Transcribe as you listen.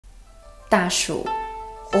Dashu,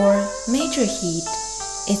 or major heat,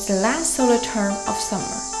 is the last solar term of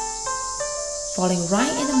summer. Falling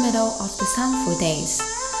right in the middle of the sunful days,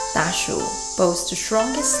 Dashu boasts the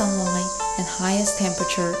strongest sunlight and highest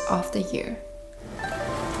temperature of the year.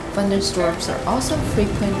 Thunderstorms are also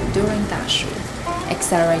frequent during Dashu,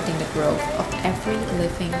 accelerating the growth of every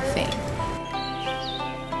living thing.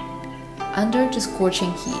 Under the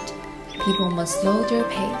scorching heat, people must slow their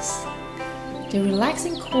pace. They relax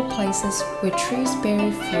in cool places where trees bear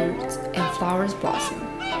fruits and flowers blossom,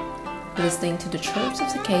 listening to the chirps of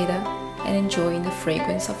cicada and enjoying the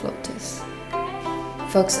fragrance of lotus.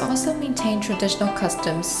 Folks also maintain traditional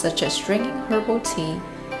customs such as drinking herbal tea,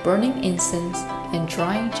 burning incense, and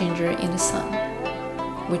drying ginger in the sun,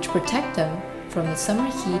 which protect them from the summer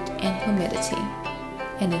heat and humidity,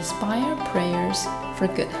 and inspire prayers for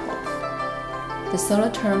good health. The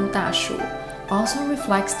solar term Dashu also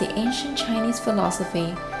reflects the ancient Chinese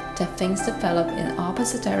philosophy that things develop in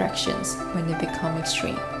opposite directions when they become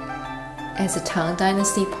extreme. As the Tang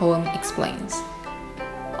Dynasty poem explains,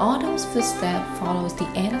 autumn's footstep follows the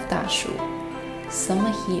end of Dashu.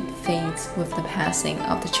 Summer heat fades with the passing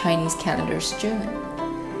of the Chinese calendar's June.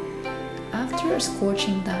 After a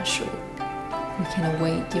scorching Dashu, we can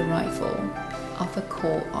await the arrival of a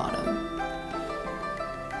cold autumn.